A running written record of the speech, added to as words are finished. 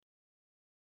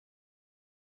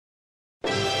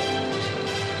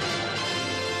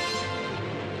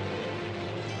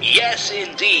Yes,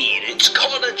 indeed, it's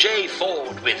Connor J.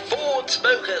 Ford with Ford's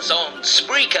Focus on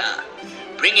Spreaker,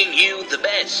 bringing you the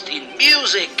best in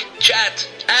music, chat,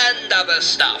 and other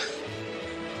stuff.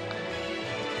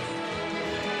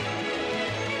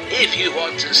 If you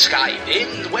want to Skype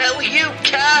in, well, you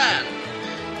can.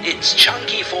 It's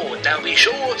Chunky Ford. Now be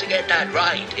sure to get that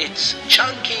right. It's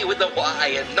Chunky with a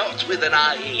Y and not with an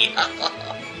I-E.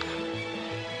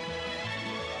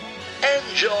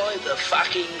 Enjoy the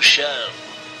fucking show.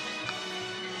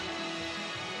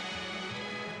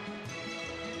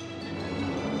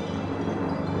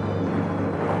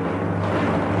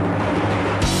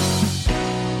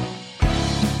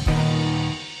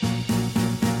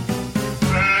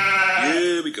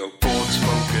 Here we go. Ford's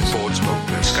Focus. Ford's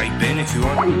Focus. Skype in if you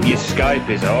want. Your Skype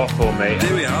is awful, mate.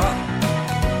 There we are.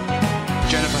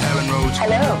 Jennifer Helen Rhodes.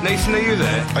 Hello. Nathan, are you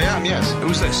there? I am, yes.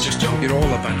 Who's this? Just joke. You're all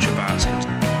a bunch of bastards.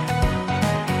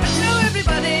 Hello,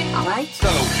 everybody. All right.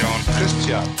 Hello, John.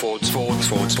 Christian. Ford's Focus.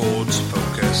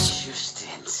 Just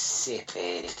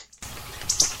insipid.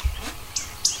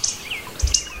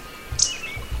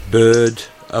 Bird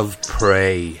of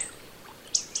prey.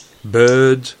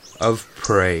 Bird of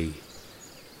prey.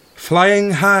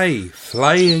 Flying high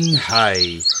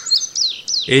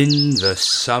in the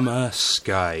summer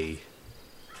sky.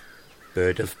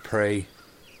 Bird of prey.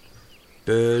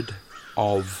 Bird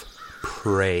of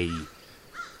prey.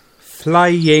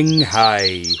 Flying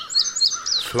high,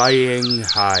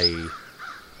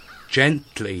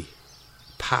 gently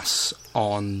pass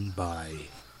on by.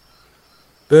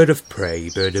 Bird of prey,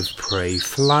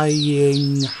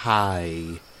 flying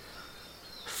high.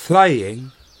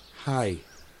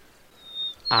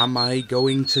 Am I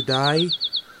going to die?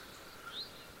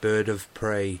 Bird of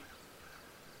prey,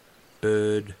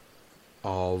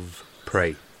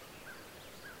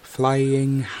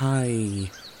 flying high,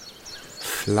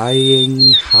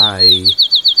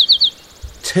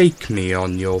 take me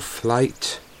on your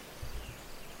flight.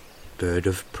 Bird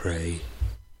of prey,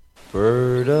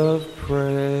 flying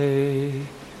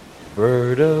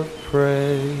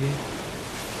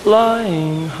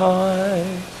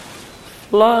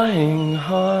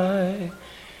high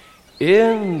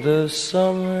in the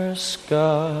summer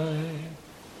sky.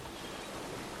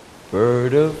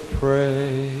 Bird of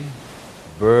prey,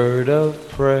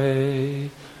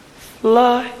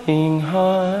 flying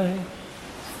high,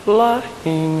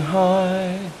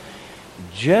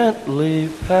 gently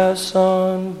pass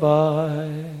on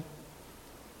by.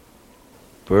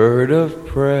 Bird of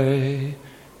prey,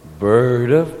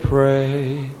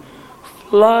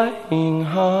 flying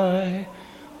high,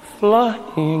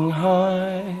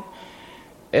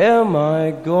 am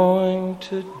I going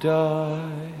to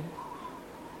die?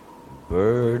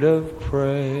 Bird of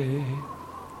prey,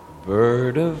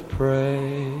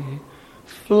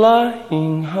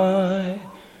 flying high,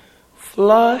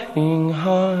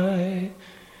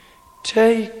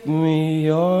 take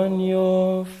me on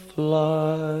your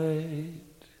flight.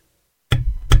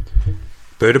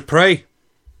 Bird of prey.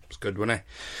 It's good, wasn't it?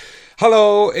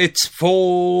 Hello, it's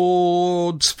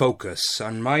Ford's Focus,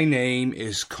 and my name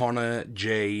is Connor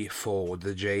J. Ford.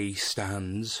 The J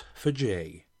stands for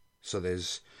J, so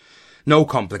there's no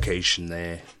complication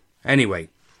there. Anyway,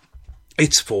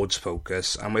 it's Ford's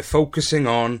Focus, and we're focusing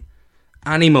on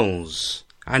animals.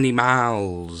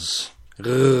 Grrrrrr,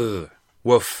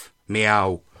 woof,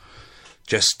 meow.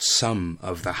 Just some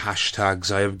of the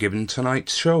hashtags I have given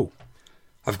tonight's show.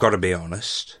 I've got to be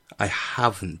honest, I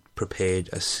haven't prepared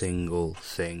a single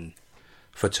thing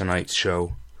for tonight's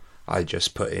show. I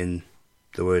just put in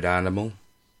the word animal.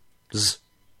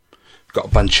 Got a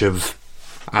bunch of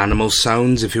animal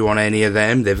sounds if you want any of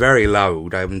them. They're very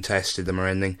loud. I haven't tested them or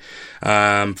anything.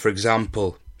 For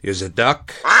example, here's a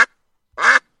duck.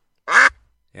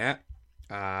 Yeah.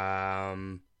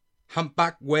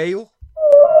 Humpback whale.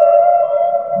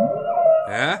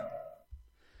 Yeah.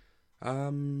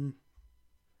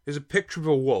 There's a picture of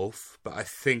a wolf, but I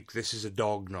think this is a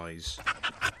dog noise.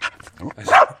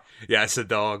 Yeah, it's a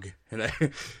dog.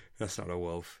 That's not a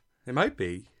wolf. It might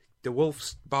be. Do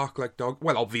wolves bark like dogs?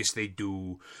 Well, obviously they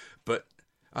do, but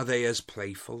are they as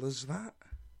playful as that?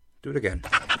 Do it again.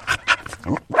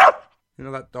 You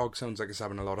know, that dog sounds like it's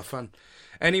having a lot of fun.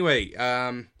 Anyway,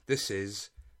 this is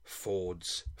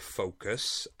Ford's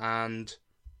Focus, and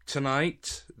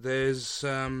tonight there's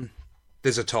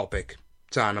a topic.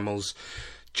 It's animals.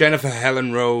 Jennifer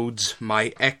Helen Rhodes,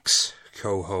 my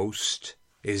ex-co-host,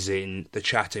 is in the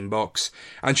chatting box,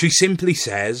 and she simply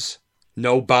says,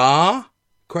 "No bar?" ?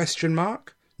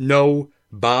 No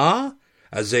bar,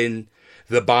 as in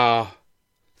the bar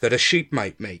that a sheep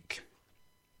might make.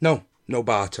 No No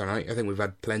bar tonight. I think we've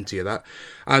had plenty of that.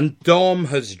 And Dom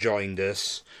has joined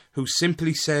us, who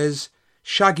simply says,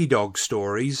 shaggy dog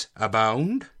stories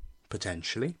abound,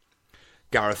 potentially.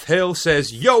 Gareth Hill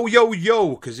says, yo, yo,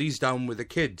 yo, because he's down with the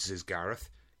kids, is Gareth.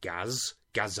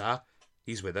 Gaza,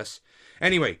 he's with us.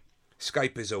 Anyway,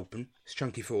 Skype is open. It's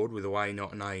Chunky Ford with a Y,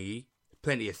 not an IE.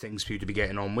 Plenty of things for you to be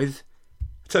getting on with.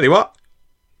 Tell you what,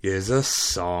 here's a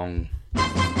song.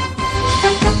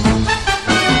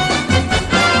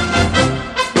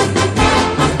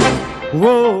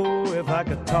 Whoa, if I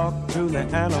could talk to the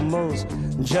animals,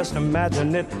 just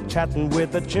imagine it, chatting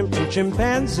with a chimp and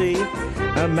chimpanzee.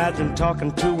 Imagine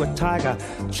talking to a tiger,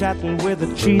 chatting with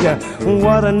a cheetah.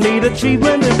 What a neat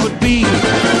achievement it would be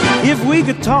if we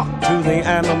could talk to the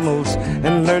animals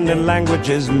and learn their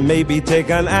languages, maybe take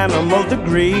an animal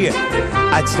degree.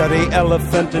 I'd study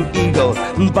elephant and eagle,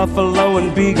 buffalo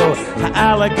and beagle,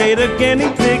 alligator,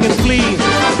 guinea pig and flea.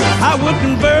 I would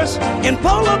converse in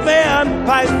polar bear and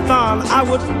python. I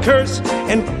would curse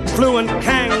in fluent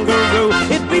kangaroo.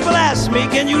 If people ask me,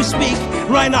 can you speak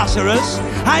rhinoceros?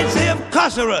 I'd say, of course,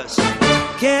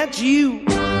 can't you?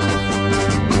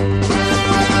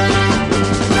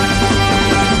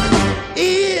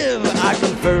 If I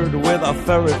conferred with our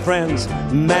furry friends,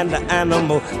 man to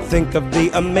animal, think of the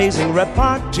amazing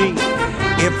repartee.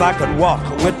 If I could walk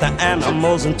with the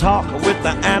animals and talk with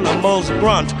the animals,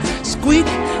 grunt, squeak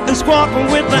and squawk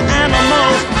with the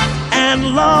animals,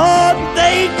 and Lord,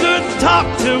 they could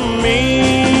talk to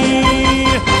me.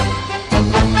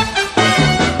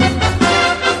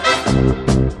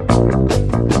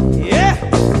 Yeah.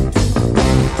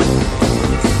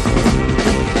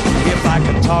 If I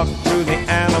could talk to the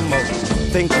animals,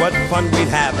 think what fun we'd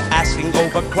have asking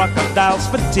over crocodiles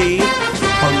for tea.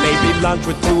 Or maybe lunch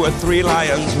with 2 or 3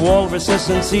 lions, walruses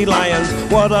and sea lions.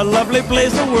 What a lovely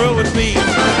place the world would be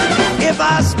if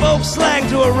I spoke slang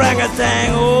to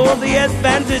orangutan. Oh, the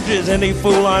advantages any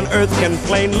fool on earth can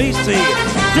plainly see.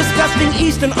 Discussing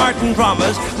Eastern art and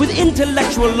dramas with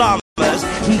intellectual llamas,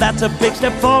 that's a big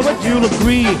step forward, you'll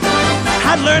agree.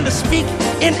 I'd learn to speak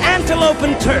in antelope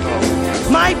and turtle.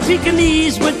 My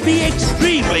Pekingese would be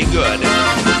extremely good.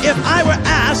 If I were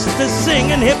asked to sing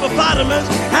in hippopotamus,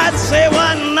 I'd say,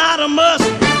 why not a must?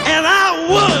 And I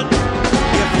would.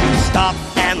 If you stop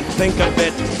and think of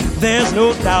it, there's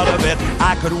no doubt of it,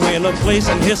 I could win a place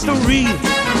in history.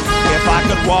 If I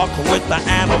could walk with the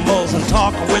animals and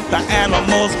talk with the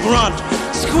animals, grunt,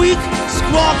 squeak,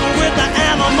 squawk with the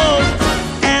animals,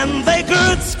 and they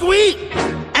could squeak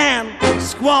and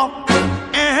squawk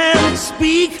and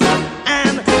speak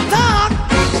and talk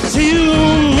to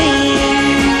me.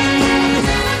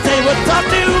 They would talk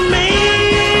to me.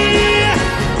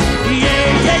 Yeah,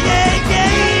 yeah, yeah, yeah,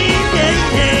 yeah,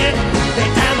 yeah. The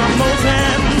animals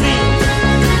and me.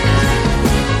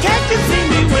 Can't you see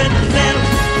me with them?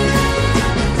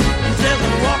 Just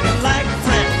walking like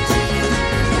friends,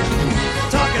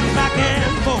 talking back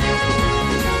and forth.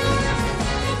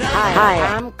 Hi,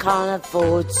 I'm Connor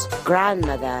Ford's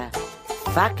grandmother.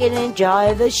 Fucking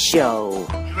enjoy the show.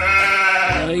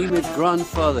 Hey, with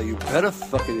grandfather, you better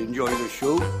fucking enjoy the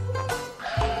show.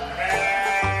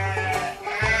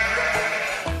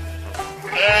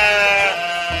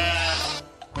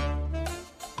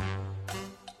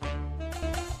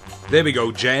 There we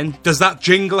go, Jen. Does that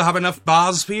jingle have enough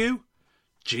bars for you?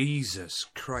 Jesus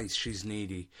Christ, she's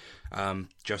needy.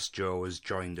 Just Joe has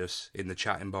joined us in the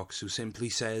chatting box, who simply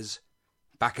says,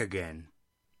 back again.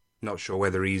 Not sure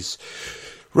whether he's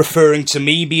referring to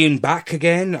me being back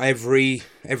again every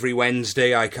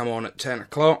Wednesday I come on at 10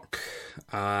 o'clock,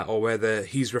 or whether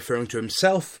he's referring to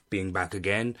himself being back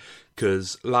again,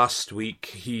 because last week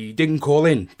he didn't call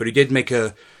in, but he did make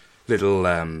a little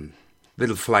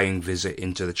flying visit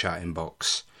into the chatting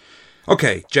box.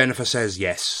 Okay, Jennifer says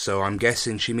yes, so I'm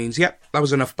guessing she means, yep, that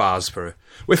was enough bars for her.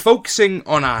 We're focusing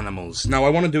on animals. Now, I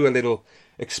want to do a little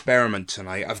experiment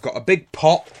tonight. I've got a big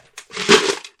pot,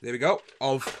 there we go,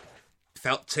 of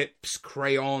felt tips,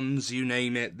 crayons, you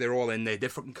name it, they're all in there,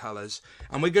 different colours,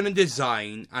 and we're going to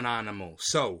design an animal.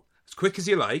 So, as quick as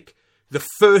you like, the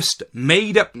first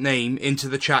made-up name into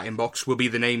the chatting box will be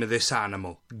the name of this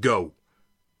animal. Go.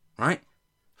 Right?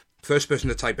 First person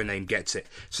to type a name gets it.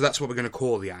 So that's what we're going to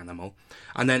call the animal.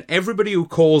 And then everybody who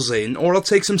calls in, or I'll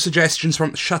take some suggestions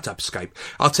from... Shut up, Skype.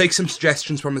 I'll take some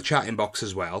suggestions from the chatting box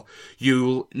as well.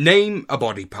 You'll name a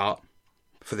body part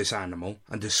for this animal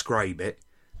and describe it,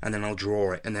 and then I'll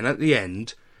draw it. And then at the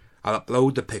end, I'll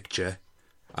upload the picture,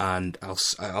 and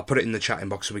I'll put it in the chatting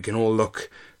box so we can all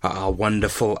look at our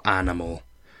wonderful animal.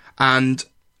 And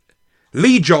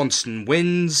Lee Johnston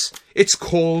wins. It's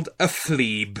called a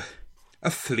phlebe. A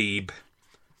phlebe.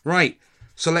 Right,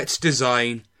 so let's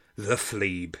design the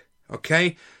Fleeb.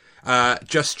 Okay?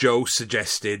 Just Joe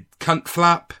suggested Cunt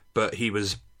Flap, but he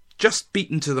was just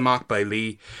beaten to the mark by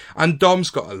Lee. And Dom's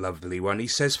got a lovely one. He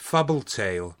says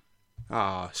Fubbletail.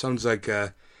 Sounds like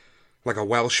a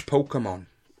Welsh Pokemon.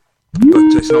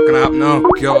 But it's not going to happen. Oh,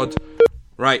 God.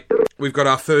 Right, we've got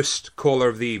our first caller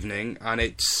of the evening, and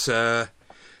it's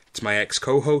my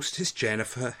ex-co-host, it's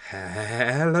Jennifer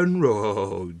Helen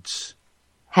Rhodes.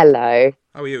 Hello.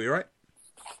 How are you? You right?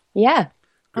 Yeah,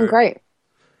 I'm great.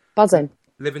 Buzzing.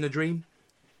 Living a dream?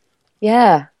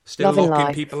 Yeah. Still loving locking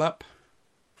life. people up?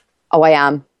 Oh, I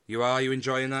am. You are? You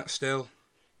enjoying that still?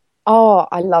 Oh,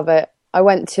 I love it. I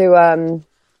went to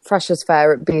Freshers'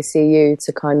 Fair at BCU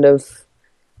to kind of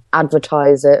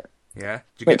advertise it. Yeah.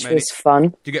 Which was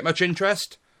fun. Do you get much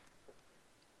interest?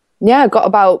 Yeah, got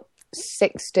about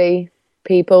 60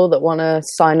 people that want to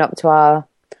sign up to our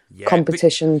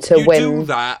competition to win. You do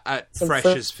that at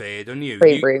Freshers' Fair, don't you?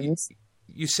 Free rooms.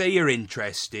 You say you're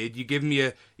interested, you give them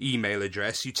your email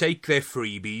address, you take their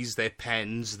freebies, their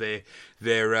pens, their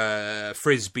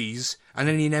frisbees, and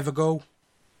then you never go.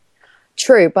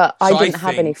 True, but I didn't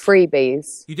have any freebies.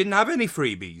 You didn't have any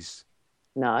freebies?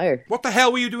 No. What the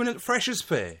hell were you doing at the Freshers'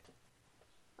 Fair?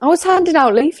 I was handing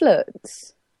out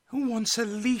leaflets. Who wants a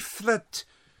leaflet?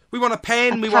 We want a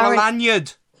pen, we want a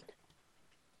lanyard.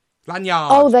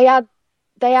 Lanyard. Oh, they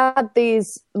had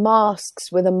these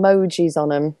masks with emojis on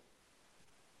them.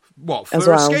 What,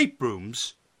 for escape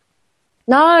rooms?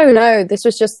 No, this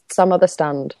was just some other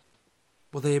stand.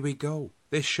 Well, there we go.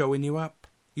 They're showing you up.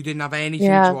 You didn't have anything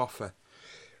to offer.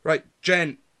 Right,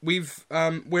 Jen, we're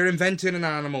inventing an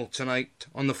animal tonight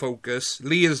on the Focus.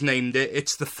 Leah's named it.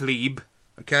 It's the Fleeb.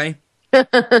 Okay? There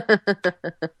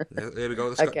we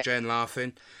go. That's got Jen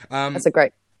laughing. That's a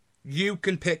great... You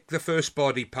can pick the first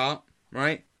body part,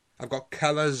 right? I've got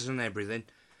colours and everything.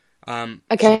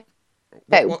 Okay.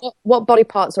 What body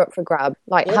parts are up for grab?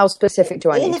 Like, how specific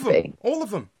do I need to be? All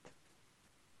of them.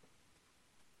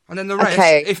 And then the rest,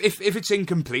 if it's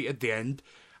incomplete at the end,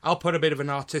 I'll put a bit of an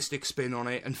artistic spin on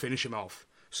it and finish him off.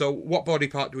 So, what body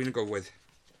part do we go with?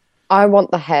 I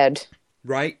want the head.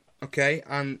 Right, okay.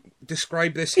 And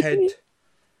describe this head.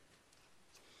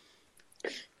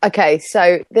 Okay,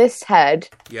 so this head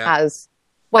has...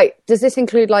 Wait, does this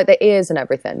include, like, the ears and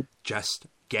everything? Just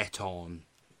get on.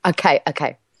 Okay.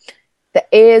 The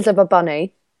ears of a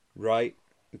bunny. Right,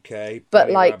 okay.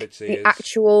 But, like, the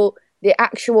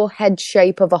actual head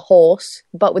shape of a horse,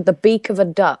 but with the beak of a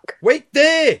duck. Wait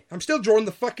there! I'm still drawing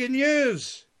the fucking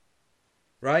ears.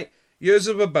 Right? Ears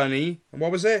of a bunny. And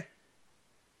what was it?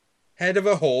 Head of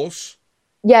a horse.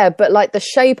 Yeah, but like the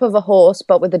shape of a horse,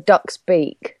 but with a duck's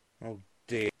beak. Oh,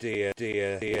 dear.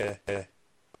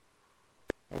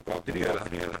 Oh, God, dear.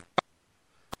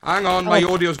 Hang on, my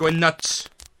audio's going nuts.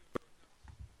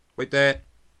 Wait there.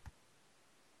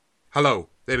 Hello.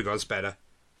 There we go, that's better.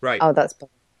 Right. Oh, that's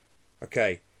better.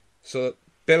 Okay. So,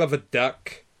 bill of a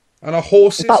duck and a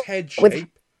horse's head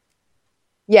shape.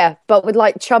 Yeah, but with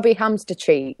like chubby hamster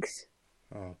cheeks.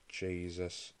 Oh,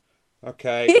 Jesus.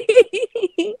 Okay.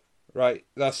 Right,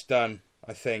 that's done,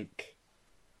 I think.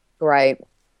 Great.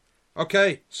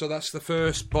 Okay, so that's the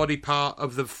first body part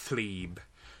of the Fleeb.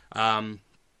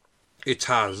 It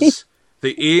has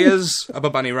the ears of a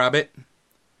bunny rabbit,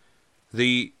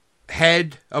 the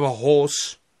head of a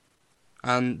horse,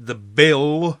 and the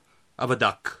bill of a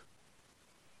duck.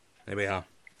 There we are.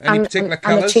 Any particular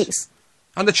colours?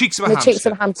 And the cheeks of a hamster. The cheeks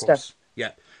of a hamster.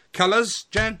 Yeah. Colours,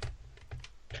 Jen?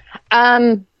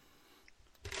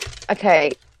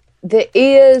 Okay. The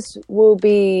ears will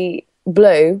be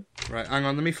blue. Right, hang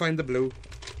on, let me find the blue.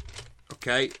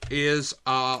 Okay, ears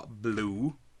are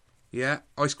blue. Yeah.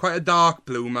 Oh, it's quite a dark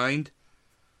blue, mind.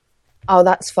 Oh,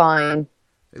 that's fine.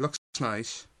 It looks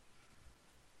nice.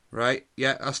 Right,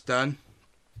 yeah, that's done.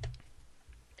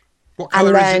 What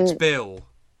colour is its bill?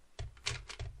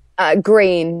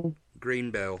 Green.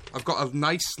 Green bill. I've got a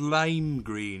nice lime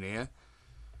green here.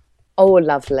 Oh,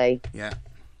 lovely. Yeah.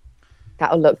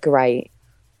 That'll look great.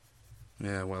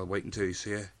 Yeah, well, wait until you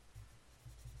see it.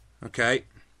 Okay.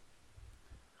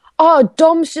 Oh,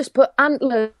 Dom's just put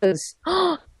antlers.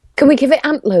 Can we give it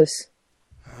antlers?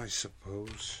 I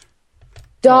suppose.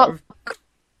 Dark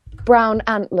brown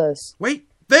antlers. Wait,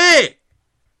 there!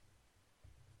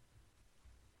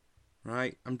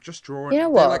 Right, I'm just drawing. You know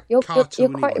what? Like you're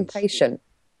quite impatient.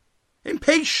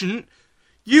 Impatient?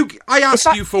 I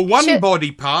asked you for one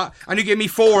body part, and you give me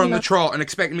four on the trot and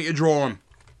expect me to draw them.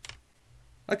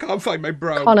 I can't find my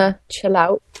brow. Connor, chill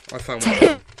out. I found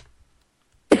one.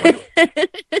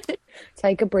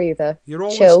 Take a breather. You're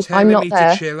always telling me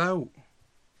to chill out.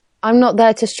 I'm not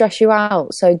there to stress you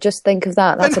out, so just think of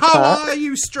that. That's then a perk. how are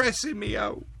you stressing me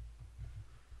out?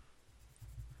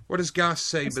 What does Gas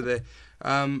say with it?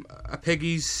 A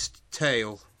piggy's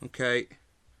tail. Okay.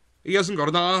 He hasn't got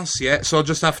an arse yet, so I'll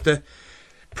just have to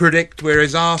predict where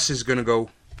his arse is going to go.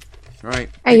 Right.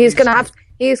 Hey, he's gonna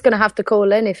have to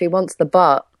call in if he wants the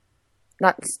butt.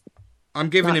 I'm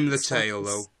giving him the tail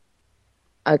though.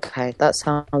 Okay, that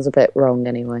sounds a bit wrong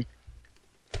anyway.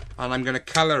 And I'm going to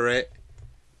colour it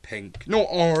pink. No,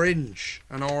 orange.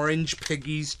 An orange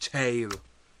piggy's tail.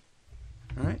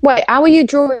 Right. Wait, how are you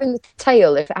drawing the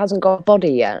tail if it hasn't got a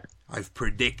body yet? I've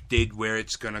predicted where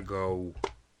it's going to go.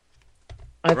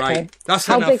 Okay. Right, that's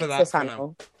How enough big of is that this for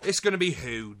animal? now. It's going to be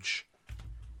huge.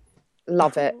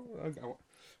 Love it.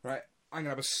 Right, I'm going to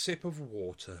have a sip of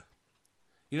water.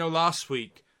 You know, last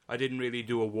week I didn't really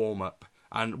do a warm-up.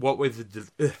 And what with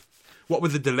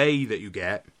the delay that you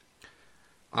get,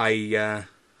 I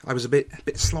was a bit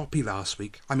sloppy last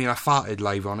week. I mean, I farted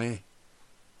live on air.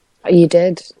 You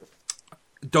did.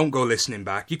 Don't go listening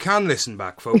back. You can listen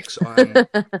back, folks.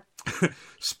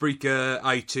 Spreaker,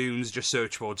 iTunes, just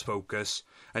search Ford's Focus,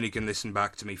 and you can listen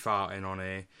back to me farting on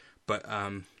air. But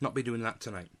not be doing that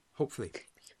tonight, hopefully.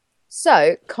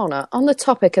 So, Connor, on the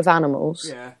topic of animals,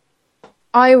 Yeah.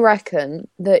 I reckon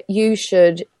that you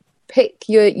should pick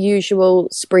your usual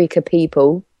Spreaker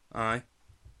people Aye.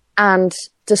 and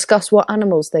discuss what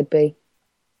animals they'd be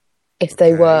if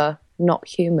they were not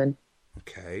human.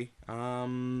 Okay.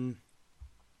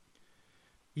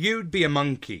 You'd be a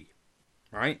monkey,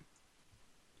 right?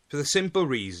 For the simple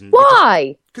reason...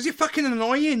 Why? Because you're fucking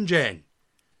annoying, Jen.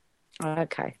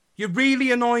 Okay. You're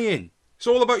really annoying. It's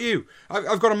all about you.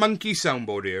 I've got a monkey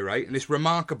soundboard here, right? And it's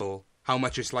remarkable how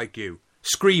much it's like you.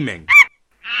 Screaming.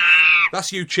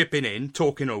 That's you chipping in,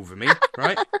 talking over me,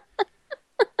 right?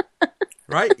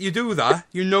 Right? You do that.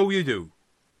 You know you do.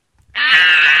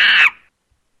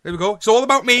 There we go. It's all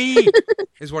about me,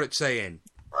 is what it's saying.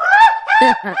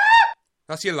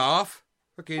 That's your laugh.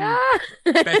 Fucking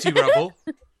Betty Rubble.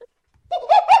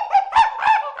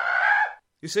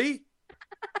 You see?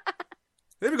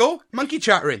 There we go. Monkey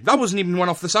chattering. That wasn't even one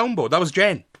off the soundboard. That was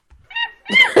Jen.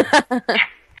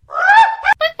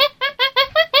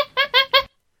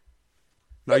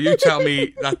 Now you tell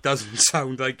me that doesn't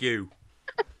sound like you.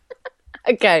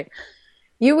 Okay.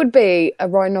 You would be a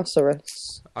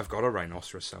rhinoceros. I've got a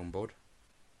rhinoceros soundboard.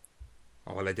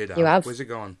 Oh, well, I did have. You have? Where's it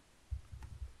gone?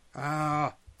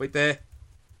 Ah, wait there.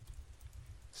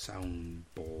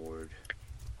 Soundboard.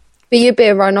 But you'd be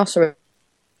a rhinoceros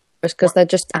because they're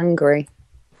just angry.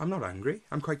 I'm not angry.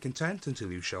 I'm quite content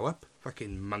until you show up.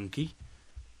 Fucking monkey.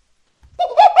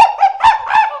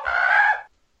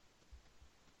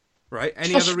 Right,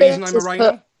 any other reason I'm a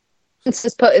rhino?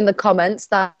 Just put in the comments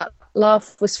that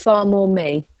laugh was far more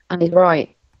me, and he's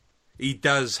right. He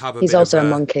does have a He's bit also of a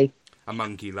monkey. A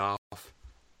monkey laugh.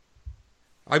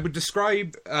 I would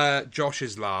describe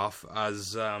Josh's laugh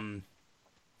as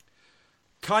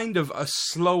kind of a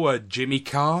slower Jimmy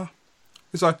Carr.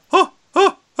 It's like,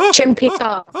 Chimpy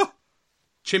Carr.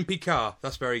 Chimpy Carr.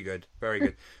 That's very good. Very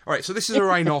good. All right, so this is a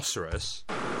rhinoceros.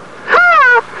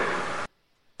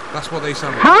 That's what they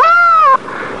sound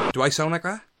like. Do I sound like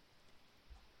that?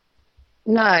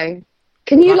 No.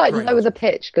 Can you Black lower the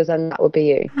pitch? Because then that would be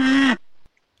you.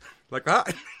 Like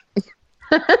that?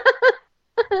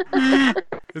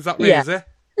 Is that me, Yeah. is it?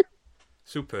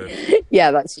 Superb.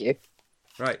 Yeah, that's you.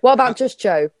 Right. What about Just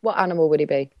Joe? What animal would he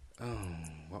be? Oh,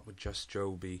 what would Just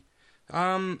Joe be?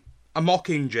 A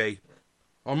mockingjay.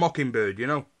 Or mockingbird, you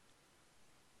know?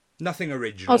 Nothing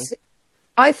original.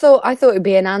 I thought it'd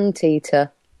be an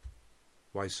anteater.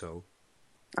 Why so?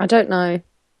 I don't know.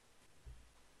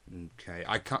 Okay,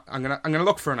 I'm gonna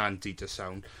look for an anteater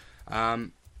sound.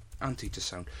 Anteater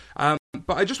sound.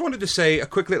 But I just wanted to say a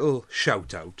quick little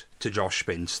shout out to Josh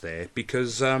Spence there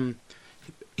because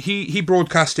he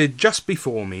broadcasted just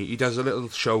before me. He does a little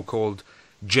show called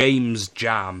James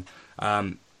Jam.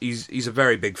 He's a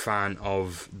very big fan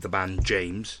of the band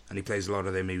James, and he plays a lot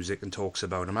of their music and talks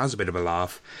about them. Has a bit of a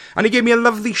laugh, and he gave me a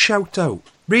lovely shout out.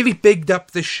 Really bigged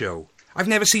up this show. I've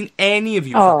never seen any of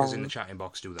you fuckers in the chatting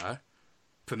box do that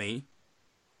for me.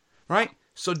 Right?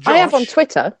 So Josh, I have on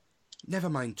Twitter. Never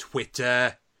mind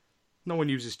Twitter. No one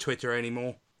uses Twitter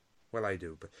anymore. Well, I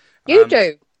do, but You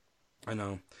do. I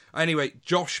know. Anyway,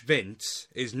 Josh Vince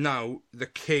is now the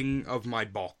king of my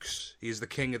box. He is the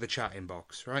king of the chatting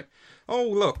box, right? Oh,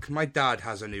 look, my dad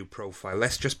has a new profile.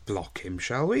 Let's just block him,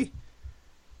 shall we?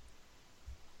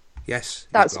 Yes.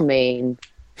 That's mean.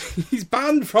 He's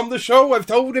banned from the show. I've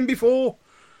told him before.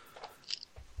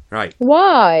 Right.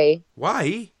 Why?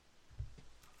 Why?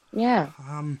 Yeah.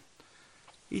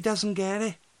 He doesn't get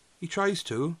it. He tries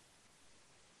to.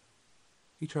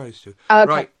 Okay.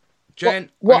 Right.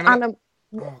 Jen, What animal?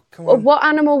 Oh, come on. What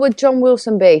animal would John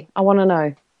Wilson be? I want to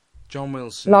know. John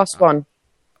Wilson. Last one.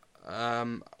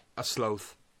 A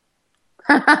sloth.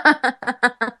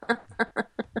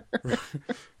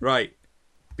 Right.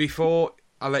 Before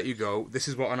I let you go, this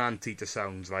is what an anteater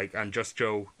sounds like, and just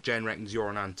Joe, Jen reckons you're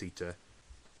an anteater.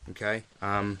 Okay?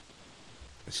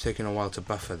 It's taking a while to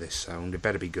buffer this sound. It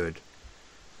better be good.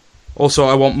 Also,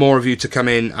 I want more of you to come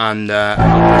in and help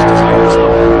us design this.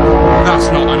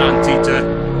 That's not an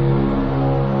anteater.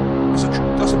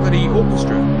 That's a bloody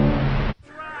orchestra.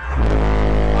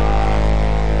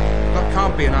 That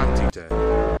can't be an anteater.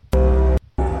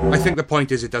 I think the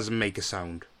point is it doesn't make a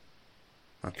sound.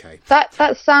 Okay. That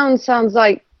sounds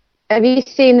like... Have you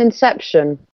seen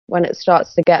Inception? When it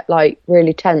starts to get, like,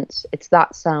 really tense. It's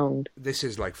that sound. This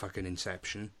is like fucking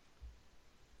Inception.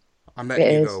 I'm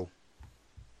letting you go.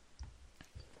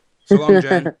 So long,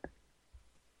 Jen.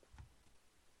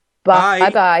 Bye.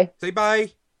 Bye. Say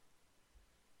bye.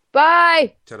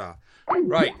 Bye. Ta-da.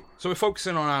 Right, so we're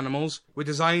focusing on animals. We're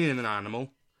designing an animal.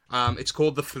 It's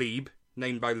called the Fleeb,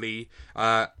 named by Lee.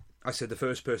 I said the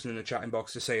first person in the chatting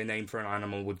box to say a name for an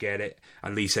animal would get it,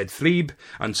 and Lee said Fleeb,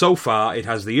 and so far it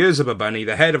has the ears of a bunny,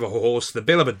 the head of a horse, the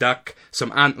bill of a duck,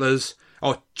 some antlers,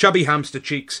 chubby hamster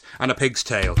cheeks, and a pig's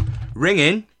tail. Ring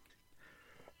in.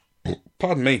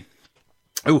 Pardon me.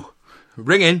 Ooh.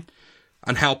 Ring in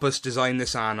and help us design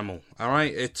this animal.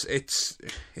 Alright? It's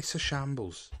a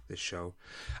shambles, this show.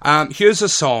 Here's a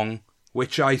song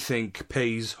which I think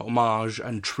pays homage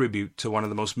and tribute to one of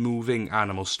the most moving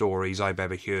animal stories I've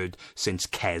ever heard since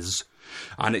Kez.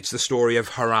 And it's the story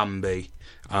of Harambe,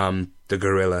 the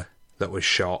gorilla that was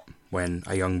shot when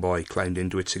a young boy climbed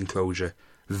into its enclosure.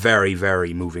 Very,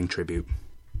 very moving tribute.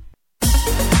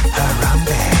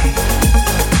 Harambe.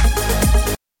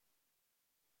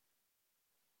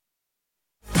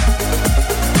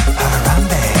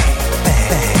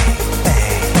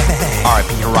 R.I.P.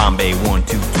 Harambe, 1,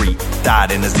 2, 3.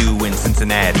 Died in a zoo in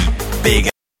Cincinnati. Big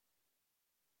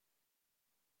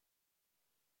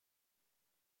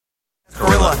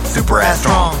gorilla, super ass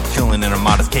strong, chilling in a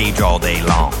modest cage all day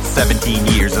long. 17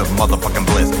 years of motherfucking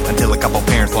bliss until a couple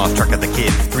parents lost track of the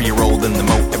kid. 3-year-old in the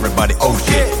moat, everybody, oh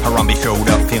shit. Harambe showed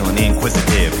up feeling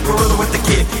inquisitive. Gorilla with the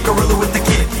kid, gorilla with the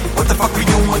kid. What the fuck we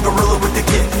doing, gorilla with the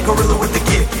kid? Gorilla with the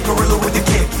kid, gorilla with the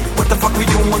kid. What the fuck we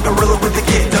doing, gorilla with the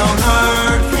kid? Don't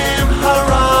hurt him,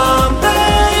 Harambe,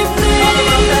 please.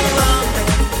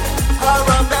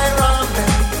 Harambe, Harambe,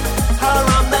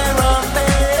 Harambe, Harambe.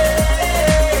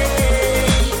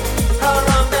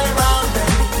 Harambe, Harambe,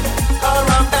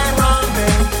 Harambe, Harambe,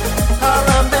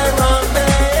 Harambe, Harambe.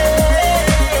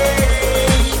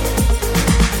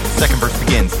 Second verse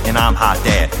begins, and I'm hot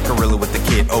dad. Gorilla with the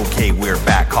kid, okay, we're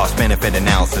back. Cost benefit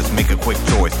analysis, make a quick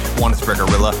choice. Wanna spread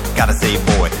gorilla, gotta save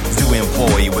boy. Zoo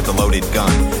employee with a loaded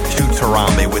gun shoots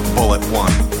Harambe with bullet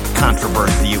 1.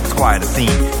 Controversy, it was quite a scene.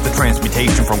 The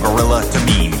transmutation from gorilla to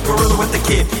meme. Gorilla with the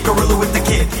kid, gorilla with the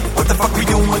kid. What the fuck we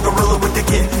doing, gorilla with the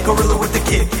kid? Gorilla with the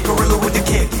kid, gorilla with the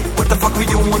kid. What the fuck we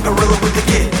doing, gorilla with the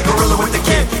kid? Gorilla with the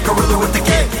kid, gorilla with the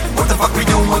kid. What the fuck we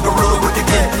doing, gorilla with the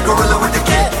kid? Gorilla with the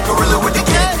kid, gorilla with the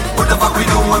kid. What the fuck we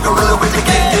doing, gorilla with the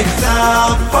kid? It's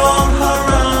out for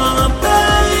Harambe,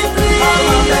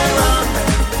 please.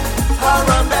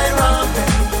 Harambe, Harambe,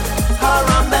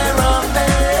 Harambe, Harambe.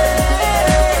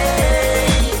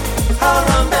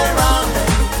 Harambe,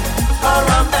 Harambe,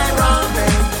 Harambe, Harambe,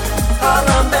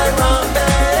 Harambe, Harambe.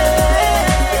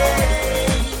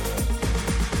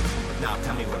 Now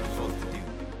tell me what I'm supposed to do.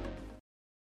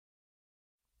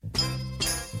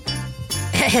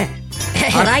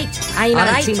 Alright, I'm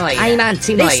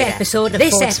Auntie Moira. This episode of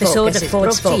Ford's Focus is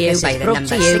brought to you by the number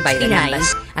 69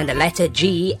 and the letter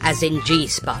G as in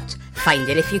G-spot. Find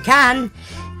it if you can.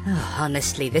 Oh,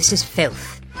 honestly, this is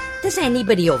filth. Does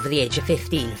anybody over the age of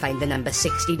 15 find the number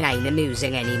 69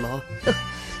 amusing anymore?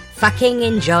 Fucking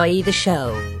enjoy the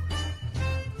show.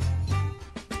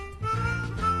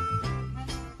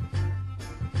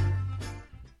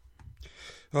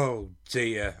 Oh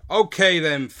dear. Okay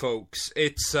then, folks.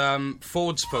 It's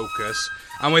Ford's Focus,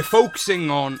 and we're focusing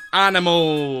on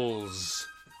animals.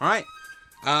 Alright?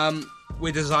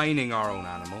 We're designing our own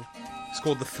animal. It's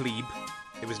called the Fleeb.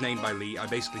 It was named by Lee. I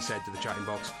basically said to the chatting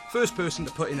box, first person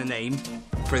to put in a name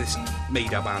for this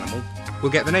made-up animal will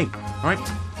get the name. Alright?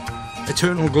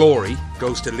 Eternal glory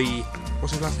goes to Lee...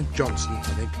 What's his last name? Johnson, I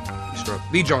think.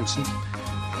 Lee Johnson,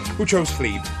 who chose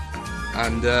Fleeb.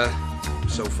 And,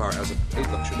 so far it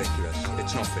looks ridiculous.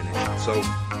 It's not finished. So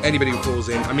anybody who calls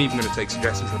in, I'm even going to take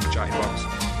suggestions from the chatting box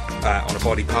on a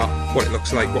body part, what it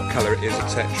looks like, what colour it is,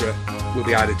 etc. will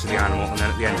be added to the animal, and then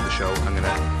at the end of the show I'm going to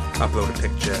upload a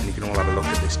picture and you can all have a look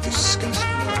at this disgusting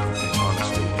fucking thing.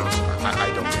 Honestly, I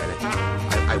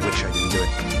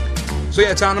So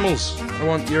yeah, it's animals. I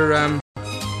want your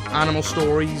animal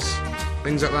stories,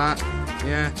 things like that.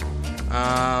 Yeah.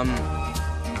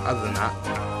 Other than that,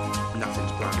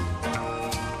 nothing's planned.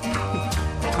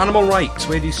 Animal rights.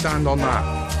 Where do you stand on that?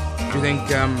 Do you think,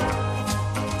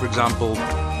 for example,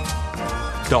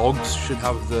 dogs should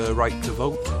have the right to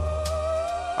vote?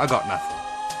 I got nothing.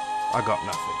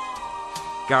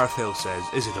 Gareth Hill says,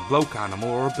 is it a bloke animal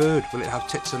or a bird? Will it have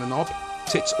tits and a knob?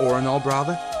 Tits or a knob,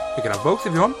 rather. You can have both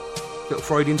if you want. Little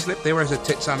Freudian slip there, whereas a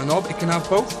tits and a knob, it can have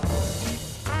both.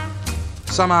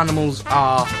 Some animals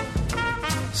are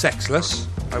sexless.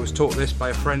 I was taught this by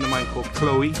a friend of mine called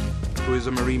Chloe, who is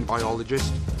a marine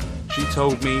biologist. She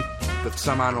told me that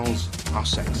some animals are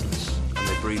sexless and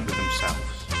they breed with themselves.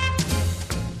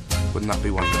 Wouldn't that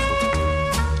be wonderful?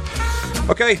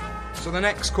 Okay, so the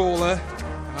next caller,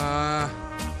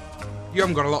 you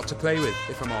haven't got a lot to play with,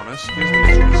 if I'm honest. Here's the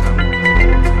mystery sound.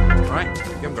 Right?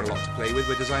 You haven't got a lot to play with.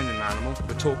 We're designing an animal.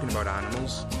 We're talking about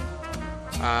animals.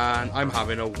 And I'm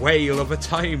having a whale of a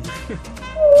time.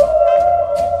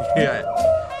 Yeah.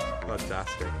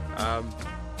 Fantastic.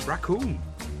 Raccoon.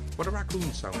 What do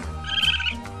raccoons sound like?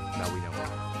 Now we know.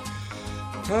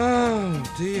 Oh,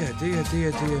 dear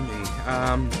me.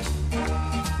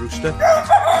 Rooster.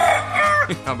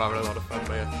 I'm having a lot of fun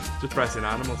by just pressing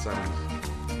animal sounds.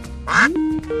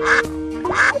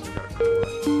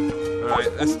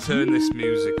 Alright, let's turn this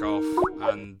music off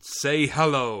and say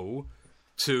hello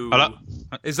to... Hello?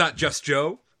 Is that Just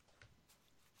Joe?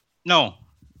 No.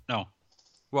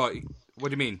 What do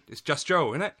you mean? It's Just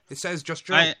Joe, isn't it? It says Just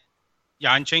Joe.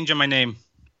 I'm changing my name.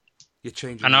 You're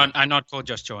changing I'm not called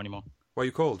Just Joe anymore. What are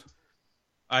you called?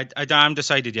 I'm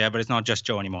decided, yeah, but it's not Just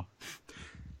Joe anymore.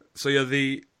 So you're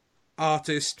the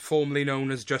artist formerly known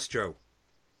as Just Joe?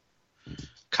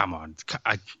 Come on.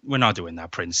 We're not doing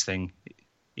that Prince thing.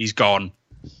 He's gone.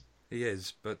 He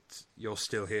is, but you're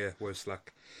still here, worse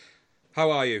luck.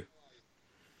 How are you?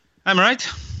 I'm right.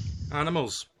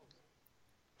 Animals?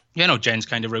 Yeah, no, Jen's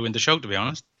kind of ruined the show, to be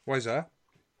honest. Why's that?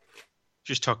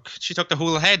 She took the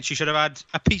whole head. She should have had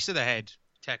a piece of the head,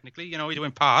 technically. You know, you're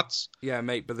doing parts. Yeah,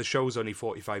 mate, but the show's only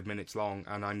 45 minutes long,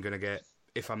 and I'm going to get,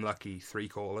 if I'm lucky, 3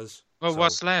 callers. Well,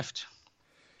 what's left?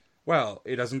 Well,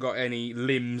 it hasn't got any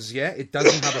limbs yet. It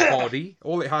doesn't have a body.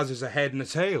 All it has is a head and a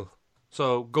tail.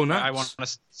 So, go nuts.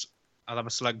 I'll have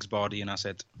a slug's body, and that's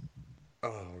it.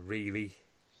 Oh, really?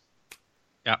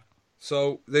 Yeah.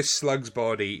 So, this slug's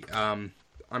body, I'm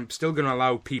still going to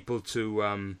allow people to...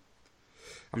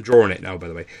 I'm drawing it now, by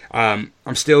the way. I'm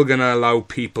still going to allow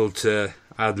people to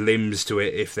add limbs to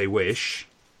it if they wish.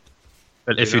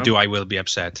 But if you do, I will be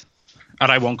upset.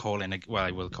 And I won't call in. Well,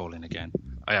 I will call in again.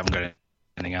 I haven't got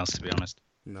anything else, to be honest.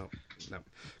 No.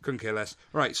 Couldn't care less.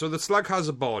 Right, so the slug has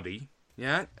a body,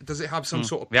 yeah? Does it have some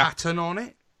sort of pattern on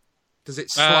it? Does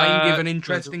its slime give an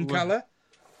interesting colour?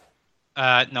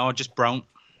 No, just brown.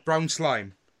 Brown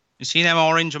slime. You see them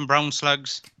orange and brown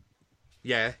slugs?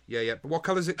 Yeah. But what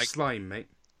colour's its slime, mate?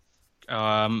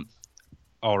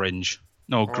 Orange.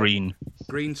 No, green.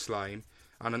 Green slime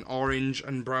and an orange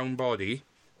and brown body.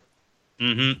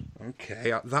 Mm-hmm.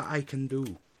 Okay, that I can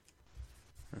do.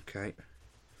 Okay.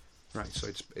 Right,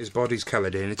 so his body's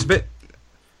coloured in. It's a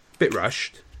bit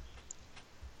rushed.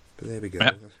 But there we go.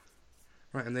 Yep.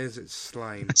 Right, and there's its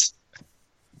slime.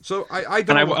 So I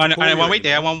don't know. And I want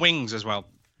I want wings as well.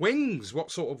 Wings?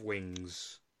 What sort of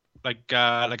wings? Like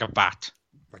a bat.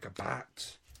 Like a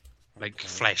bat. Like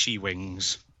fleshy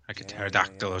wings. Like a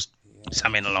pterodactyl or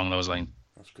something along those lines.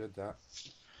 That's good, that.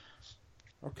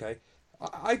 Okay.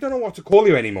 I don't know what to call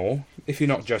you anymore, if you're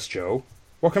not Just Joe.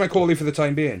 What can I call you for the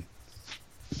time being?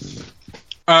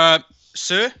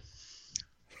 Sir?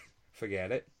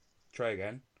 Forget it. Try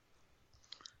again.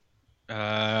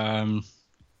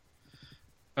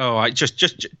 Just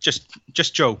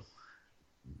Joe.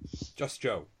 Just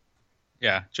Joe.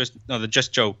 Yeah, just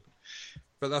Joe.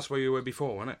 But that's where you were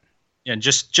before, wasn't it? Yeah,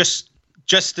 just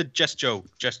the Joe.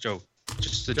 Just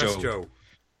the Joe.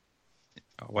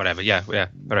 Whatever. Yeah.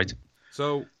 Right.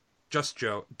 So, Just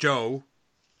Joe. Joe.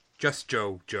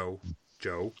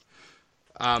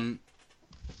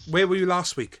 Where were you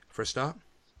last week for a start?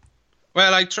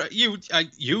 Well,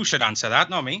 you should answer that,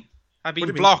 not me. I've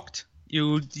been blocked.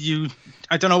 You.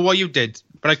 I don't know what you did,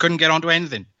 but I couldn't get onto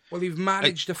anything. Well, you've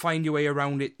managed to find your way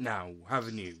around it now,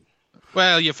 haven't you?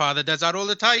 Well, your father does that all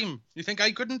the time. You think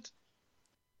I couldn't?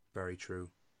 Very true.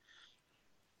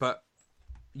 But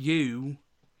you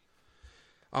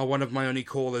are one of my only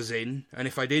callers in, and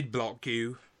if I did block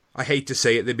you, I hate to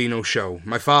say it, there'd be no show.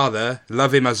 My father,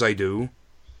 love him as I do,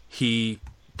 he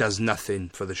does nothing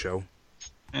for the show.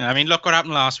 Yeah, I mean, look what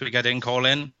happened last week. I didn't call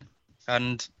in,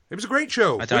 and... It was a great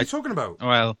show. What are you talking about?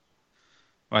 Well,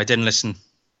 I didn't listen.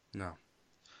 No.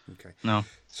 Okay. No.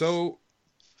 So,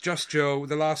 Just Joe,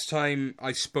 the last time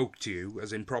I spoke to you,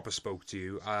 as in proper spoke to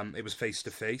you, it was face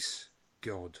to face.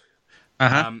 God.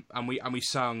 Uh-huh. And we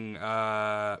sung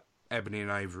Ebony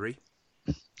and Ivory.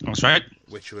 That's right.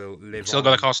 Which will live Still on.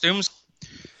 got the costumes?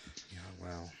 Yeah,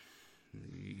 well,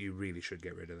 you really should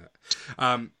get rid of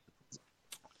that.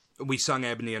 We sung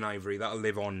Ebony and Ivory. That'll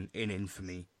live on in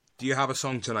infamy. Do you have a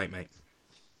song tonight, mate?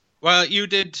 Well, you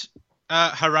did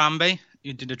Harambe.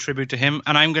 You did a tribute to him.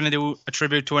 And I'm going to do a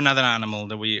tribute to another animal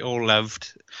that we all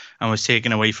loved and was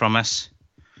taken away from us.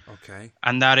 Okay.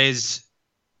 And that is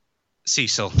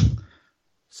Cecil.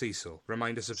 Cecil.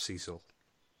 Remind us of Cecil.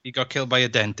 He got killed by a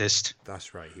dentist.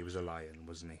 That's right. He was a lion,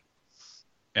 wasn't he?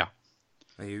 Yeah.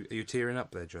 Are you tearing up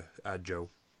there, Joe?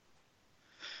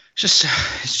 Just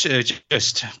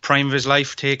prime of his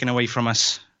life taken away from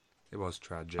us. It was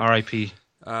tragic. R.I.P.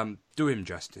 Do him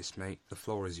justice, mate. The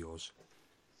floor is yours.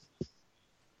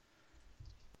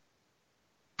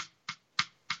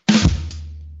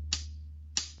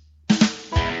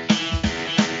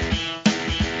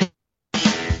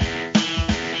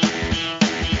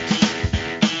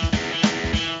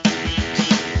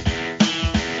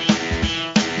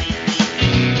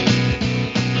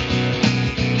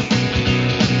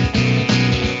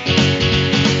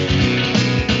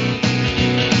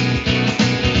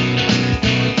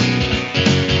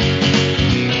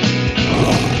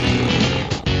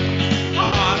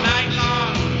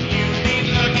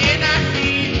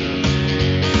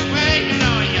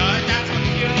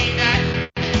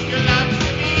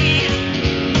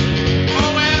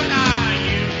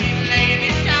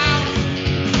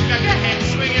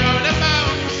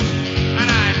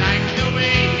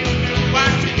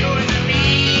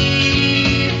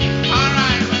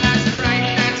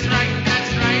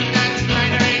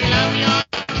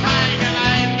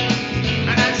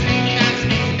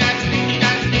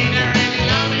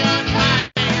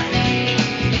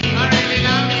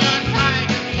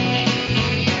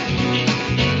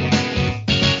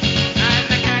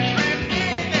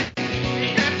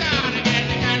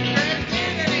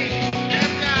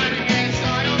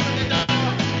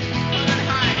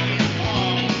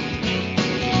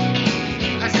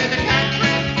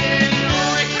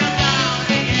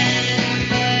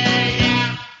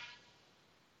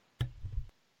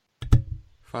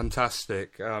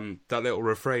 Fantastic. That little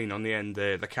refrain on the end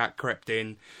there, the cat crept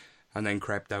in and then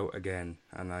crept out again.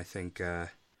 And I think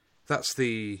that's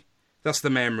the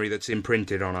memory that's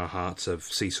imprinted on our hearts of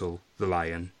Cecil the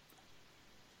lion.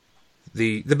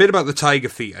 The bit about the tiger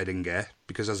feet I didn't get,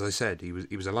 because as I said, he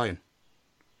was a lion.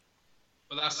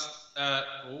 Well, that's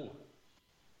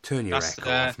Turn your echo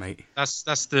off, mate. That's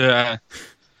the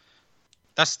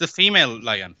female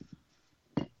lion.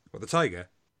 What, the tiger?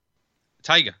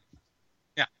 Tiger.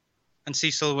 Yeah. And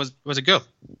Cecil was a girl.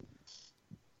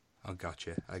 I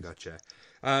gotcha.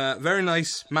 Very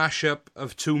nice mashup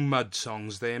of two mud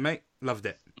songs there, mate. Loved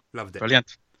it.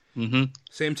 Brilliant. Mm-hmm.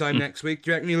 Same time next week.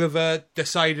 Do you reckon you'll have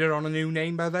decided on a new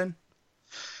name by then?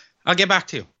 I'll get back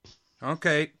to you.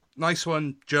 Okay. Nice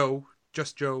one, Joe.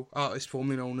 Just Joe. Artist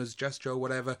formerly known as Just Joe,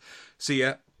 whatever. See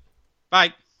ya.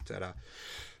 Bye. Ta-da.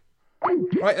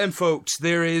 Right then, folks.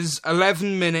 There is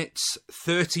 11 minutes,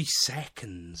 30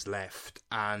 seconds left,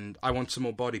 and I want some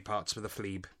more body parts for the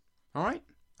Fleeb. All right?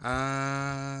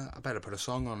 I better put a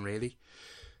song on, really.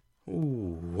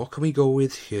 Ooh, what can we go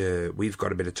with here? We've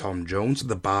got a bit of Tom Jones,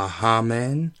 the Baha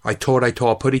Men. I tore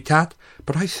Putty Tat,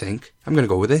 but I think I'm going to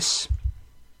go with this.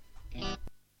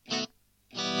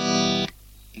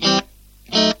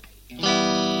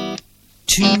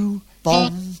 To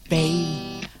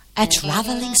Bombay, a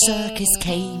travelling circus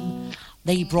came.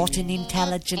 They brought an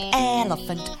intelligent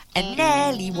elephant, and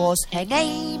Nellie was her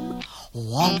name.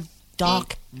 One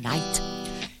dark night,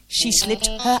 she slipped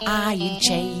her iron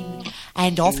chain,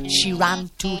 and off she ran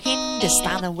to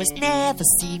Hindustan and was never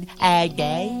seen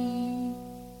again.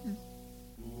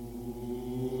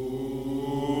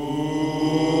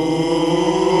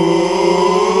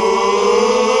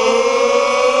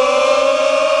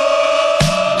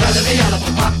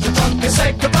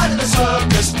 Say goodbye to the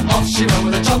circus. Off she went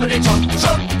with a jumpity jump,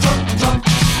 jump, jump, jump.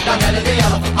 Now Nellie the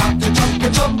elephant packed a jump, a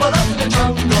tumble up in the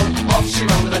jungle. Off she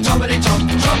went with a jumpity jump,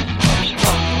 jump, jump,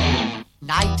 jump.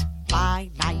 Night by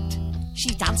night, she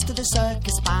danced to the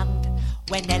circus band.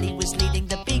 When Nellie was leading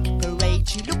the big parade,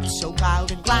 she looked so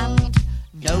proud and grand.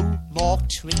 No more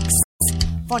tricks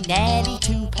for Nellie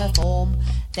to perform.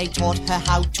 They taught her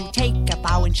how to take a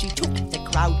bow, and she took the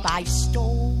crowd by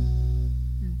storm.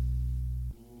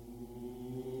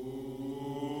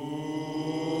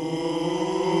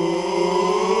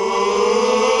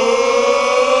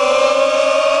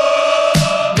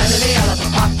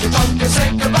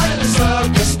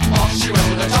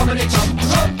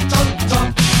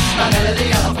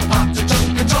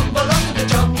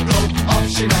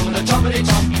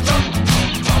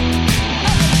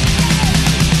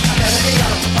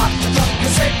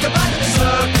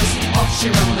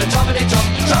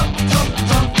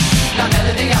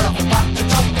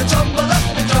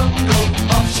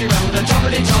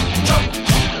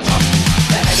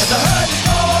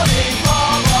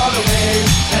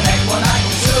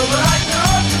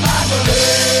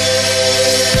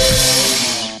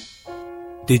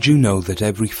 Did you know that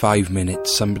every 5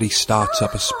 minutes somebody starts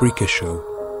up a Spreaker show?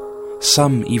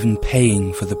 Some even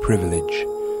paying for the privilege.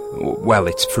 Well,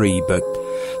 it's free, but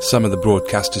some of the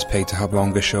broadcasters pay to have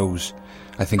longer shows.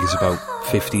 I think it's about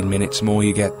 15 minutes more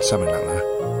you get, something like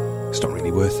that. It's not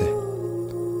really worth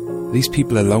it. These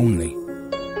people are lonely,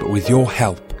 but with your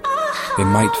help, they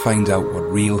might find out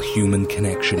what real human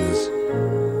connection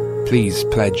is. Please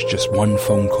pledge just one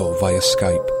phone call via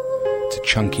Skype to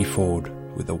Chunky Ford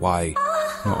with a Y,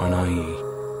 not an IE.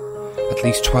 At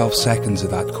least 12 seconds of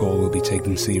that call will be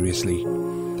taken seriously,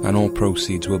 and all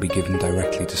proceeds will be given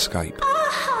directly to Skype.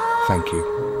 Thank you.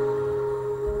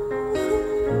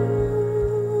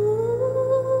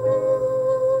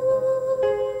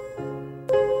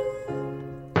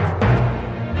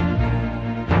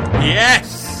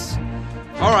 Yes!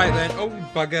 Alright then. Oh,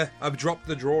 bugger. I've dropped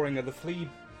the drawing of the Fleeb.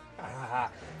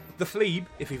 The Fleeb,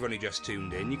 if you've only just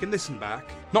tuned in, you can listen back.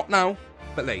 Not now,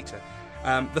 but later.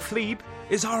 The Fleeb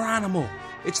is our animal.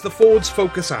 It's the Ford's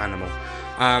Focus animal.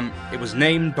 It was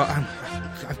named, but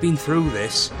I've been through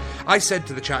this. I said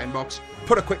to the chatting box,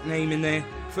 put a quick name in there.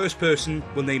 First person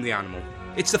will name the animal.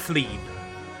 It's the Fleeb.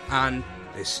 And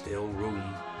there's still room.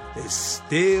 There's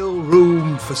still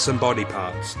room for some body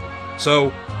parts.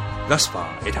 So, thus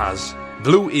far, it has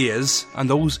blue ears, and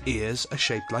those ears are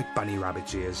shaped like bunny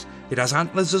rabbit's ears. It has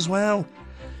antlers as well.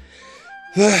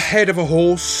 The head of a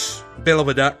horse, bill of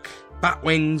a duck, bat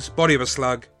wings, body of a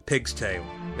slug, pig's tail.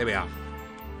 There we are.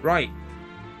 Right.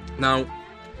 Now,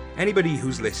 anybody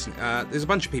who's listening, there's a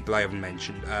bunch of people I haven't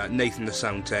mentioned. Nathan the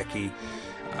Sound Techie.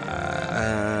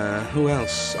 Who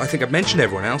else? I think I've mentioned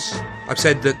everyone else. I've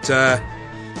said that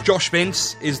Josh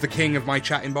Vince is the king of my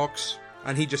chatting box,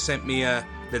 and he just sent me a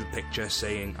little picture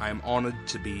saying, I am honoured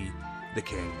to be the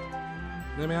king.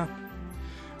 There we are.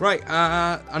 Right,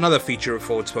 another feature of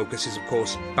Ford's Focus is, of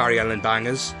course, Barry Allen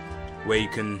Bangers, where you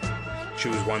can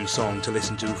choose one song to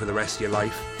listen to for the rest of your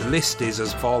life. The list is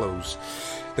as follows.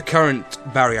 The current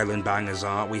Barry Allen Bangers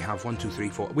are, we have 1, 2, 3,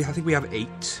 4, I think we have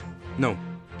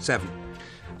 7.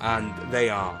 And they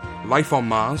are Life on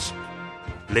Mars,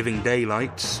 Living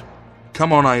Daylights,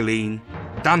 Come On Eileen,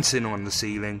 Dancing on the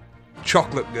Ceiling,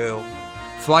 Chocolate Girl,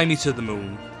 Fly Me to the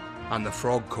Moon, and the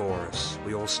Frog Chorus.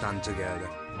 We all stand together.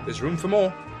 There's room for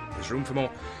more. There's room for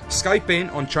more. Skype in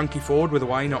on Chunky Ford with a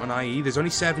Y, not an IE. There's only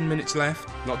 7 minutes left.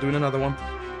 Not doing another one.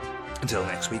 Until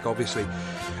next week, obviously.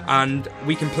 And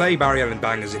we can play Barry Allen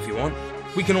Bangers if you want.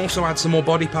 We can also add some more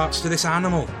body parts to this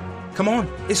animal. Come on,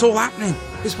 it's all happening.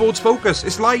 It's Ford's Focus.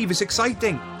 It's live. It's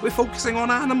exciting. We're focusing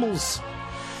on animals.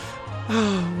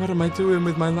 Oh, what am I doing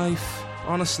with my life?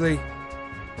 Honestly.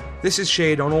 This is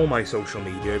shared on all my social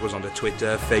media. It goes onto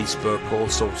Twitter, Facebook, all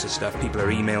sorts of stuff. People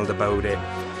are emailed about it.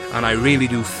 And I really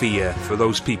do fear for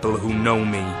those people who know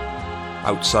me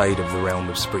outside of the realm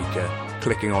of Spreaker,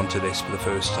 clicking onto this for the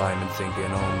first time and thinking,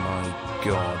 oh my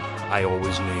God, I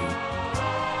always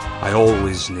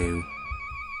knew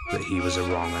that he was a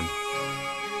wrong one.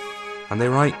 And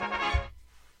they're right.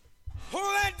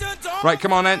 Right,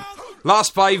 come on then.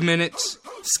 Last 5 minutes.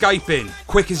 Skype in,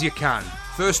 quick as you can.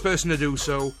 First person to do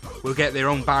so will get their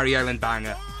own Barry Allen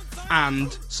banger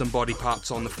and some body parts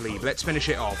on the Fleeb. Let's finish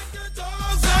it off.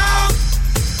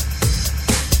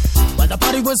 Well, the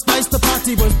party was nice, the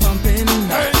party was pumping.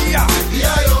 Hey, yeah.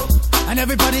 And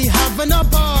everybody having a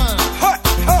ball.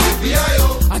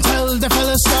 Until the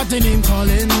fellas started name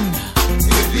calling.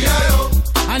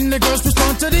 And the girls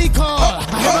respond to the call.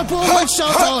 I hear a woman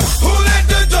shout out, who let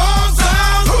the dogs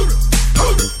out?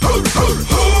 Who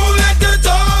let the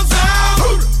dogs out?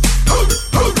 Who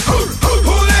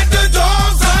let the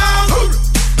dogs out?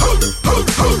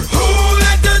 Who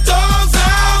let the dogs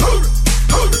out?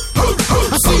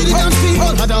 I see the dance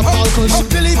people had a ball cause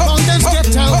Billy Fountains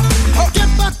get out. Get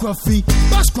back, Gruffy,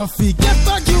 bash Gruffy, get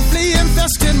back, you flea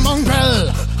infested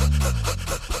mongrel.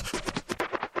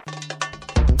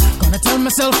 Gonna tell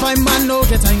myself I'm man, no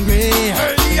get angry.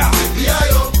 Hey, yeah.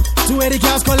 280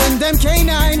 cows calling them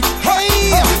K9.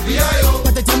 Hey,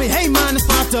 but they tell me, hey man, it's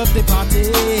part of the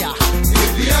party.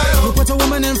 You put a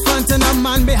woman in front and a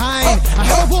man behind. I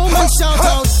heard a woman shout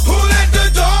out, who let the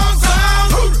dogs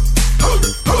out? Who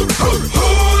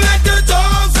let the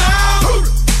dogs out?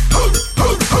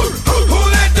 Who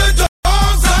let the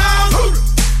dogs out?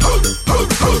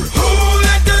 Who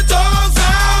let the dogs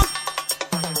out?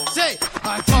 Say,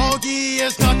 a doggy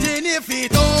is nothing if he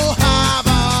don't have a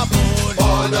bone.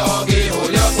 Oh, doggy,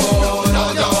 hold your bone.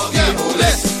 Oh, doggy, hold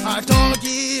it. A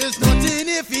doggy is nothing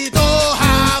if he don't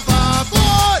have a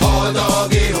bone. Oh,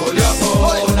 doggy, hold your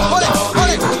bone. Oh,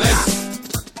 doggy, hold it.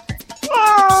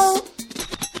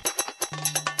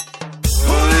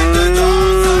 Who let the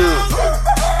dogs out?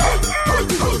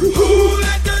 Who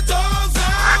let the dogs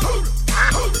out?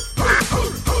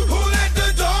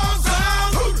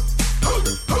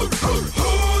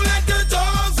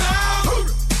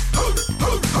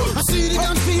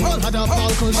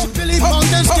 push. Billy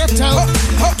Fountains, get out.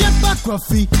 Get back,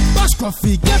 Gruffy. Bash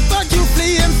Gruffy. Get back, you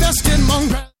flea infested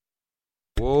mongrel.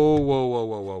 Whoa.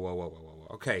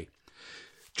 Okay.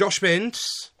 Josh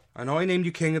Vince, I know I named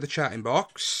you king of the chatting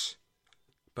box,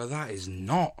 but that is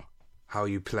not how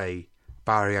you play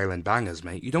Barry Island Bangers,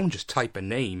 mate. You don't just type a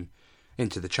name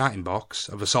into the chatting box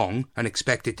of a song and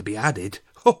expect it to be added.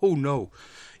 Oh, no.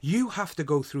 You have to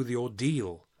go through the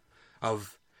ordeal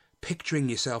of picturing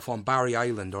yourself on Barry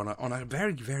Island on a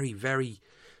very, very, very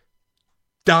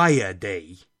dire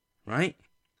day, right?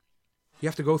 You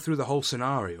have to go through the whole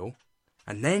scenario,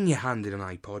 and then you're handed an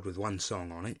iPod with one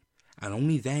song on it, and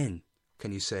only then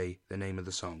can you say the name of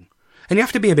the song. And you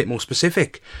have to be a bit more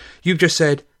specific. You've just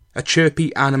said, a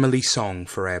chirpy, animally song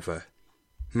forever.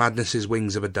 Madness's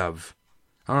Wings of a Dove.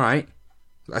 All right,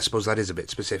 I suppose that is a bit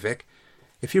specific.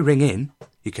 If you ring in,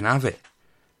 you can have it.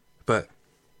 But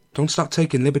don't start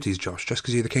taking liberties, Josh, just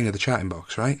because you're the king of the chatting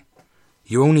box, right?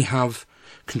 You only have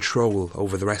control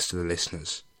over the rest of the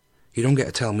listeners. You don't get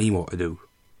to tell me what to do.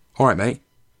 All right, mate?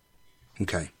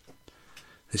 Okay.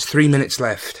 There's 3 minutes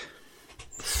left.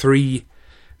 3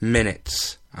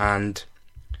 minutes. And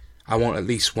I want at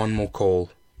least one more call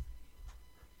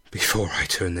before I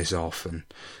turn this off and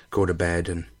go to bed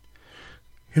and,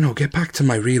 get back to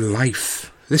my real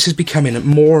life. This is becoming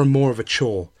more and more of a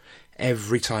chore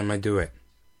every time I do it.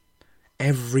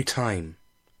 Every time.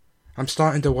 I'm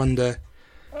starting to wonder,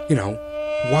 why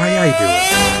I do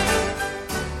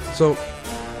it. So,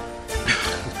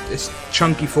 it's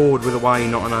Chunky Forward with a Y,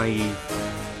 not an I-E.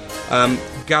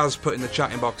 Gaz put in the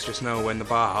chatting box just now when the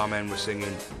Baha Men were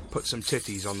singing, put some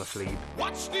titties on the Fleeb.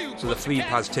 So the Fleeb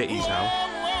has titties now,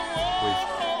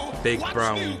 with big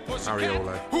brown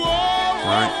areola.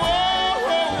 Right?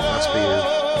 That's for you.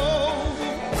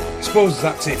 Suppose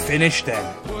that's it finished then,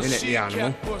 innit, the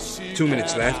animal. 2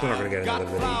 minutes left, we're not going to get another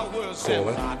little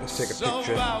caller. Let's take a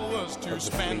picture of the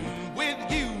Fleeb. Hang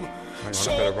on, I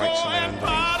better write something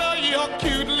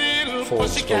underneath.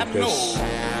 Ford's Focus.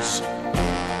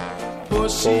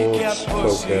 Ford's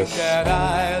Focus.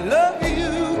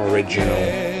 Original.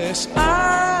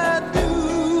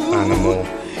 Animal.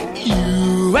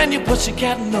 You and your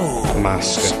pussycat know.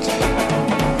 Mascot.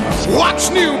 What's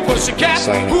new, pussycat?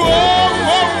 Whoa,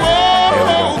 whoa,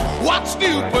 whoa. What's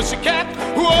new, pussycat?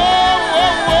 Whoa,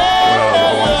 whoa,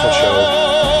 whoa.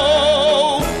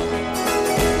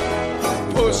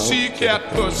 Pussycat,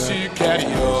 pussycat,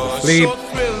 you're so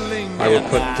thrilling. I will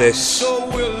put this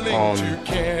on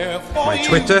my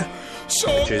Twitter,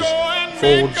 which is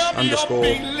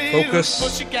Fords_Focus.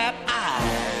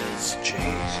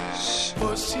 Jesus.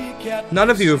 None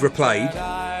of you have replied.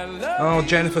 Oh,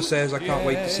 Jennifer says, I can't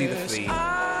wait to see the Flea.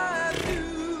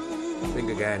 Think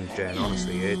again, Jen,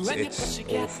 honestly, it's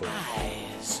awful.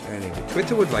 Anyway,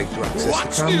 Twitter would like to access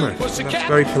the camera. That's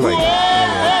very polite.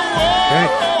 Anyway, okay.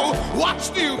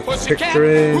 Picture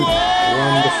in.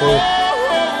 Wonderful.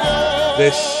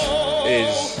 This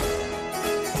is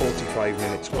 45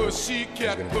 minutes worth. There's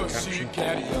going to be a caption.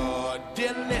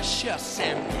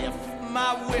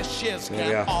 There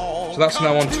we are. So that's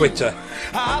now on Twitter.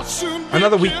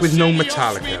 Another week with no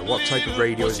Metallica. What type of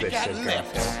radio is this, says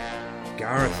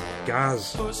Gareth.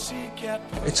 Gaz.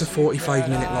 It's a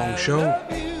 45-minute long show.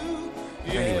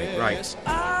 Anyway, right.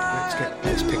 Let's get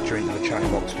this picture into the chat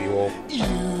box for you all.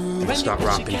 And we'll start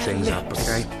wrapping things up,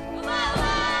 okay?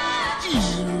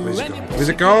 Where's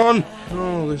it gone?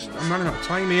 Oh, I'm running out of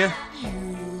time here.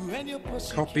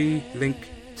 Copy, link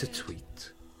to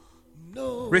tweet.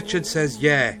 Richard says,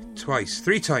 yeah, twice.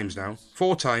 3 times now.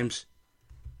 4 times.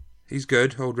 He's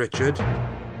good, old Richard.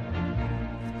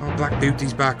 Oh, Black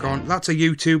Beauty's back on. That's a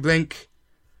YouTube link.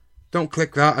 Don't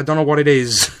click that. I don't know what it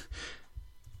is.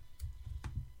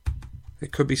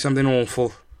 It could be something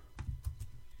awful.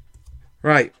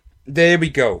 Right. There we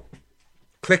go.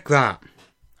 Click that.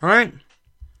 Alright?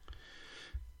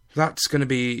 That's going to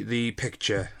be the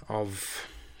picture of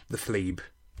the Fleeb.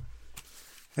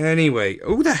 Anyway,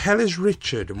 who the hell is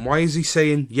Richard? And why is he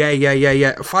saying,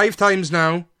 yeah, 5 times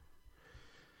now?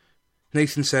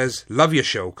 Nathan says, love your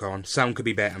show, Con. Sound could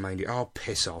be better, mind you. Oh,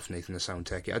 piss off, Nathan the Sound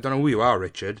Techie. I don't know who you are,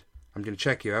 Richard. I'm going to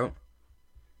check you out.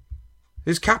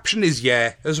 His caption is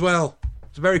yeah, as well.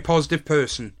 He's a very positive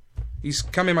person. He's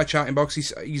come in my chatting box.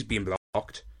 He's been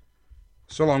blocked.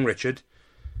 So long, Richard.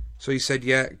 So he said,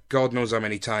 yeah, God knows how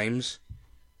many times.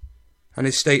 And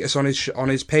his status on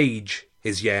his page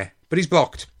is yeah. But he's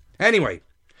blocked. Anyway,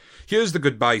 here's the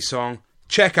goodbye song.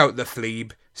 Check out the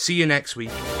Fleeb. See you next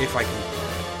week, if I can.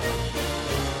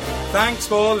 Thanks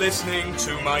for listening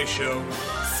to my show.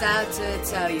 sad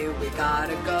to tell you we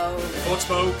gotta go. Ford's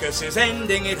Focus is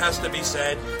ending, it has to be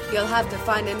said. You'll have to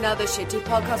find another shitty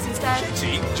podcast instead.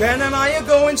 Shitty? Jen and I are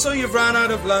going, so you've ran out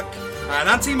of luck. And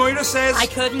Auntie Moira says, I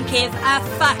couldn't give a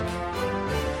fuck.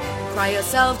 Cry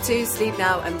yourself to sleep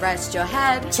now and rest your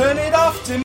head. Turn it off to